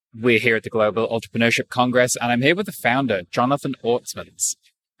We're here at the Global Entrepreneurship Congress, and I'm here with the founder, Jonathan Ortmans.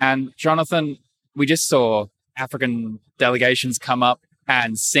 And Jonathan, we just saw African delegations come up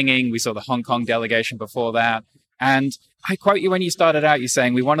and singing. We saw the Hong Kong delegation before that. And I quote you when you started out, you're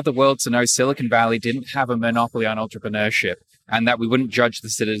saying, we wanted the world to know Silicon Valley didn't have a monopoly on entrepreneurship and that we wouldn't judge the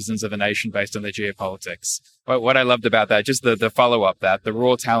citizens of a nation based on their geopolitics. But what I loved about that, just the follow-up, that the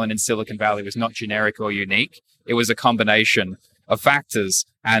raw talent in Silicon Valley was not generic or unique. It was a combination of factors.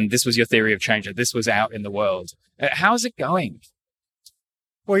 And this was your theory of change. This was out in the world. How's it going?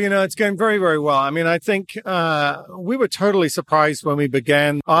 Well, it's going very, very well. I mean, I think we were totally surprised when we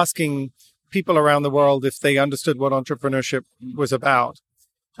began asking people around the world if they understood what entrepreneurship was about.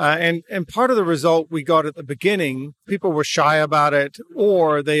 And part of the result we got at the beginning, people were shy about it,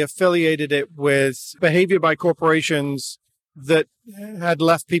 or they affiliated it with behavior by corporations that had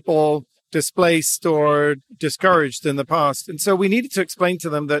left people displaced or discouraged in the past. And so we needed to explain to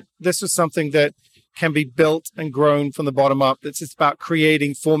them that this was something that can be built and grown from the bottom up. It's about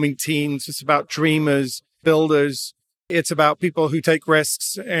creating, forming teams. It's about dreamers, builders. It's about people who take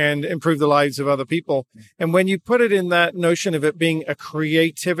risks and improve the lives of other people. And when you put it in that notion of it being a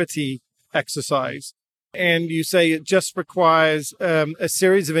creativity exercise, and you say it just requires a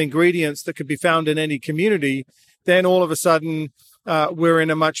series of ingredients that could be found in any community, then all of a sudden we're in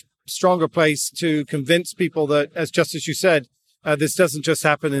a much stronger place to convince people that, as you said, this doesn't just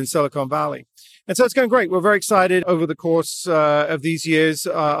happen in Silicon Valley. And so it's going great. We're very excited over the course of these years.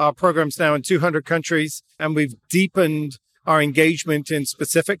 Our program's now in 200 countries, and we've deepened our engagement in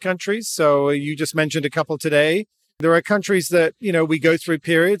specific countries. So you just mentioned a couple today. There are countries that, we go through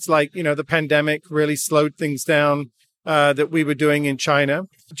periods like, the pandemic really slowed things down that we were doing in China.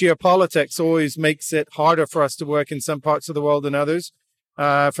 Geopolitics always makes it harder for us to work in some parts of the world than others.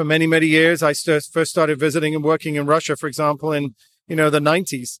 For many, many years, I first started visiting and working in Russia, for example, in, the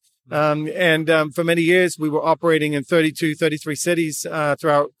 90s. For many years, we were operating in 32, 33 cities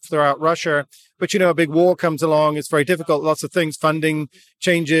throughout Russia. But, a big war comes along. It's very difficult. Lots of things, funding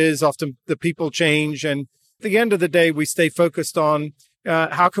changes. Often the people change. And at the end of the day, we stay focused on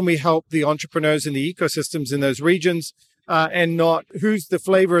how can we help the entrepreneurs in the ecosystems in those regions, and not who's the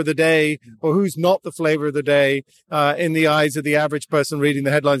flavor of the day or who's not the flavor of the day in the eyes of the average person reading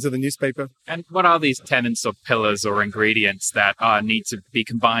the headlines of the newspaper. And what are these tenets or pillars or ingredients that need to be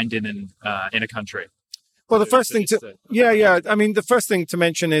combined in a country? Well, the first thing the first thing to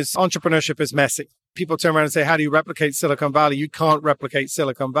mention is entrepreneurship is messy. People turn around and say, how do you replicate Silicon Valley? You can't replicate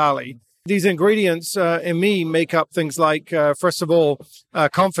Silicon Valley. These ingredients in me make up things like, first of all,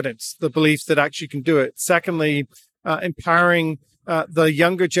 confidence, the belief that actually can do it. Secondly, empowering the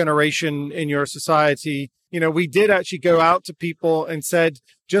younger generation in your society. We did actually go out to people and said,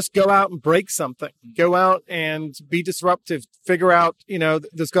 just go out and break something. Go out and be disruptive. Figure out,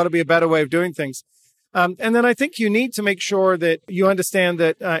 there's got to be a better way of doing things. And then I think you need to make sure that you understand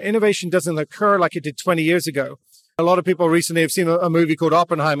that innovation doesn't occur like it did 20 years ago. A lot of people recently have seen a movie called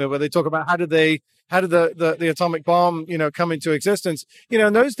Oppenheimer where they talk about how did the atomic bomb, come into existence.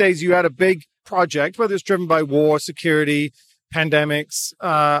 In those days, you had a big project, whether it's driven by war, security, pandemics,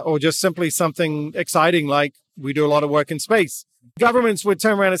 or just simply something exciting like we do a lot of work in space. Governments would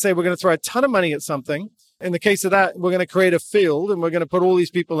turn around and say, we're going to throw a ton of money at something. In the case of that, we're going to create a field and we're going to put all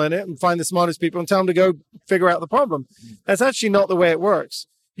these people in it and find the smartest people and tell them to go figure out the problem. That's actually not the way it works.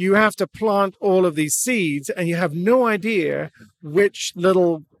 You have to plant all of these seeds and you have no idea which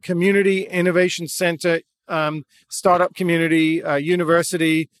little community, innovation center, startup community,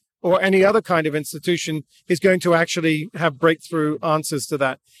 university, or any other kind of institution is going to actually have breakthrough answers to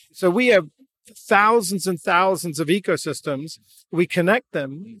that. So we have thousands and thousands of ecosystems. We connect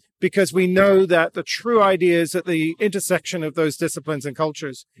them because we know that the true idea is at the intersection of those disciplines and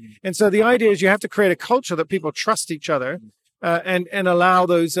cultures. And so the idea is you have to create a culture that people trust each other and allow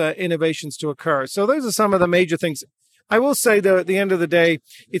those innovations to occur. So those are some of the major things. I will say, though, at the end of the day,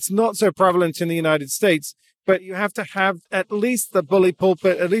 it's not so prevalent in the United States, but you have to have at least the bully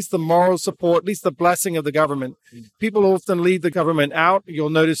pulpit, at least the moral support, at least the blessing of the government. People often leave the government out.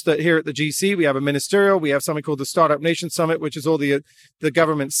 You'll notice that here at the GC, we have a ministerial. We have something called the Startup Nation Summit, which is all the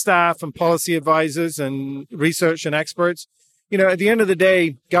government staff and policy advisors and research and experts. At the end of the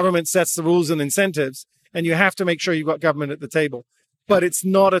day, government sets the rules and incentives, and you have to make sure you've got government at the table. But it's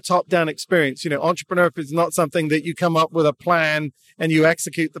not a top-down experience. Entrepreneurship is not something that you come up with a plan and you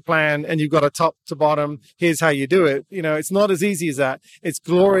execute the plan and you've got a top to bottom. Here's how you do it. It's not as easy as that. It's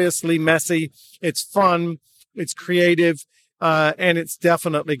gloriously messy. It's fun. It's creative. And it's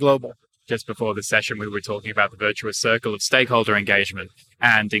definitely global. just before the session, we were talking about the virtuous circle of stakeholder engagement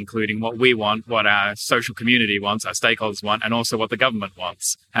and including what we want, what our social community wants, our stakeholders want, and also what the government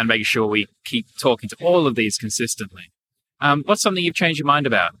wants, and making sure we keep talking to all of these consistently. What's something you've changed your mind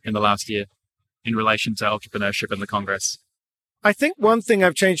about in the last year in relation to entrepreneurship and the Congress? I think one thing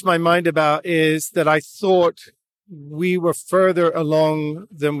I've changed my mind about is that I thought we were further along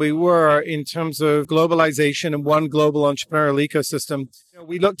than we were in terms of globalization and one global entrepreneurial ecosystem.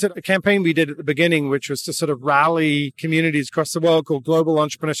 We looked at a campaign we did at the beginning, which was to sort of rally communities across the world called Global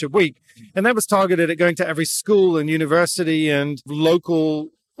Entrepreneurship Week. And that was targeted at going to every school and university and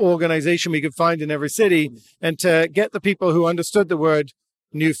local organization we could find in every city, and to get the people who understood the word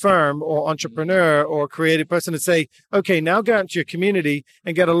new firm or entrepreneur or creative person to say, okay, now go out to your community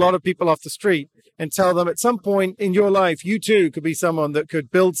and get a lot of people off the street and tell them at some point in your life, you too could be someone that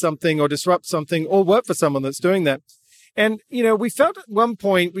could build something or disrupt something or work for someone that's doing that. And, we felt at one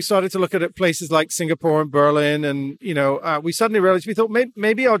point, we started to look at places like Singapore and Berlin. And, we suddenly realized, we thought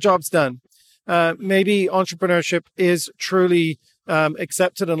maybe our job's done. Maybe entrepreneurship is truly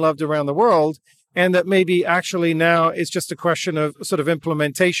accepted and loved around the world. And that maybe actually now it's just a question of sort of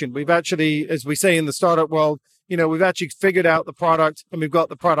implementation. We've actually, as we say in the startup world, we've actually figured out the product and we've got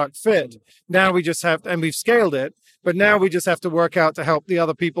the product fit. Now we just have, and we've scaled it, but now we just have to work out to help the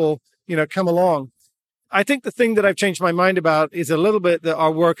other people, come along. I think the thing that I've changed my mind about is a little bit that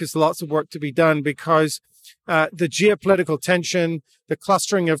our work is lots of work to be done, because the geopolitical tension, the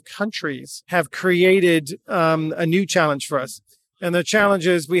clustering of countries have created a new challenge for us. And the challenge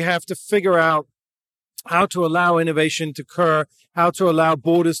is we have to figure out how to allow innovation to occur, how to allow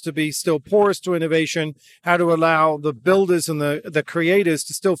borders to be still porous to innovation, how to allow the builders and the creators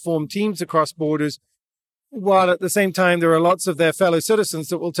to still form teams across borders, while at the same time there are lots of their fellow citizens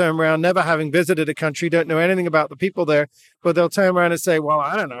that will turn around, never having visited a country, don't know anything about the people there, but they'll turn around and say, well,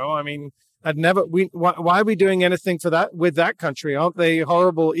 I don't know. I mean, why are we doing anything for that with that country? Aren't they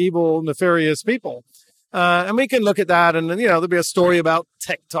horrible, evil, nefarious people? And we can look at that and, there'll be a story about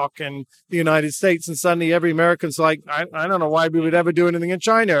TikTok in the United States, and suddenly every American's like, I don't know why we would ever do anything in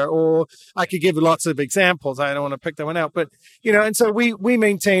China. Or I could give lots of examples. I don't want to pick that one out. But, and so we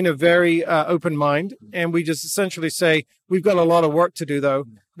maintain a very open mind, and we just essentially say, we've got a lot of work to do, though.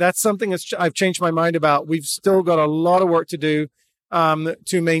 That's something I've changed my mind about. We've still got a lot of work to do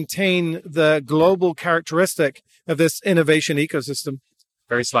to maintain the global characteristic of this innovation ecosystem.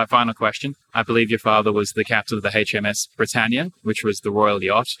 Very slight final question. I believe your father was the captain of the HMS Britannia, which was the royal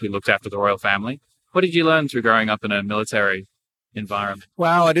yacht who looked after the royal family. What did you learn through growing up in a military environment?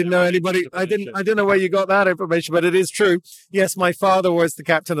 Wow, I didn't know anybody. I didn't know where you got that information, but it is true. Yes, my father was the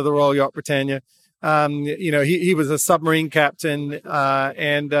captain of the royal yacht Britannia. He was a submarine captain,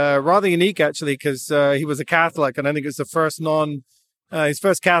 and rather unique actually, because he was a Catholic, and I think it was the first his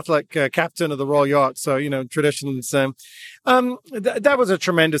first Catholic captain of the Royal Yacht. So, traditions. That was a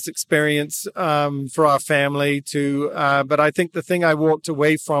tremendous experience for our family too. But I think the thing I walked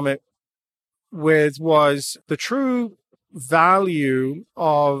away from it with was the true value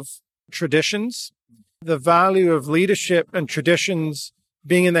of traditions, the value of leadership and traditions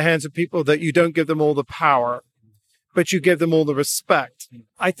being in the hands of people that you don't give them all the power, but you give them all the respect.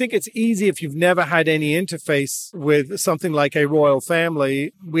 I think it's easy if you've never had any interface with something like a royal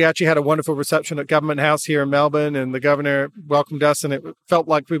family. We actually had a wonderful reception at Government House here in Melbourne, and the governor welcomed us, and it felt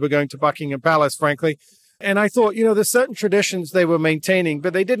like we were going to Buckingham Palace, frankly. And I thought, there's certain traditions they were maintaining,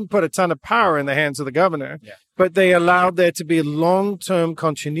 but they didn't put a ton of power in the hands of the governor, but they allowed there to be long-term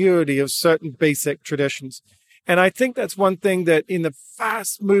continuity of certain basic traditions. And I think that's one thing that in the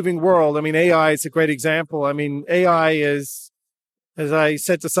fast-moving world, AI is a great example. AI is, as I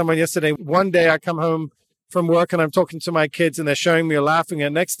said to someone yesterday, one day I come home from work and I'm talking to my kids and they're showing me or laughing.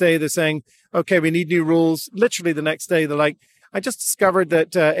 And the next day they're saying, okay, we need new rules. Literally the next day, they're like, I just discovered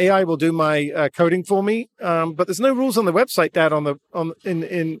that AI will do my coding for me, but there's no rules on the website, Dad,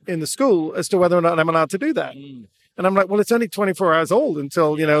 in the school as to whether or not I'm allowed to do that. And I'm like, well, it's only 24 hours old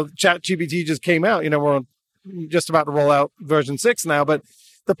until, ChatGPT just came out. We're on just about to roll out version 6 now. But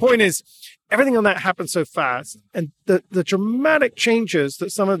the point is, everything on that happens so fast. And the dramatic changes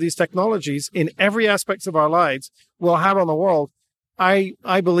that some of these technologies in every aspect of our lives will have on the world, I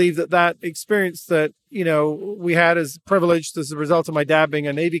believe that experience that, we had as privileged as a result of my dad being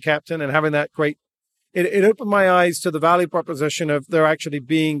a Navy captain and having that great, it opened my eyes to the value proposition of there actually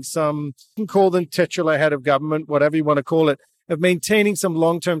being some, you can call them titular head of government, whatever you want to call it, of maintaining some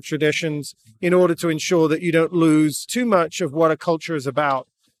long-term traditions in order to ensure that you don't lose too much of what a culture is about.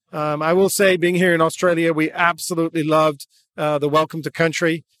 I will say, being here in Australia, we absolutely loved the welcome to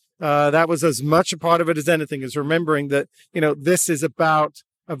country. That was as much a part of it as anything, is remembering that, this is about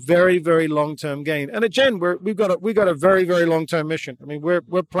a very, very long-term gain. And at Gen, we've got a very, very long-term mission. I mean,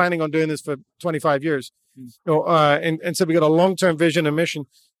 we're planning on doing this for 25 years. And so we got a long-term vision and mission,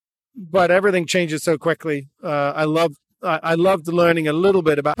 but everything changes so quickly. I loved learning a little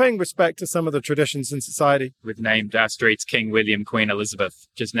bit about paying respect to some of the traditions in society. We've named our streets King William, Queen Elizabeth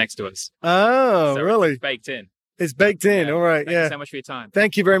just next to us. Oh, so really? It's baked in. It's baked in. Yeah. All right. Thank you so much for your time.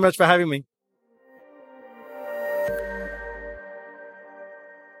 Thank you very much for having me.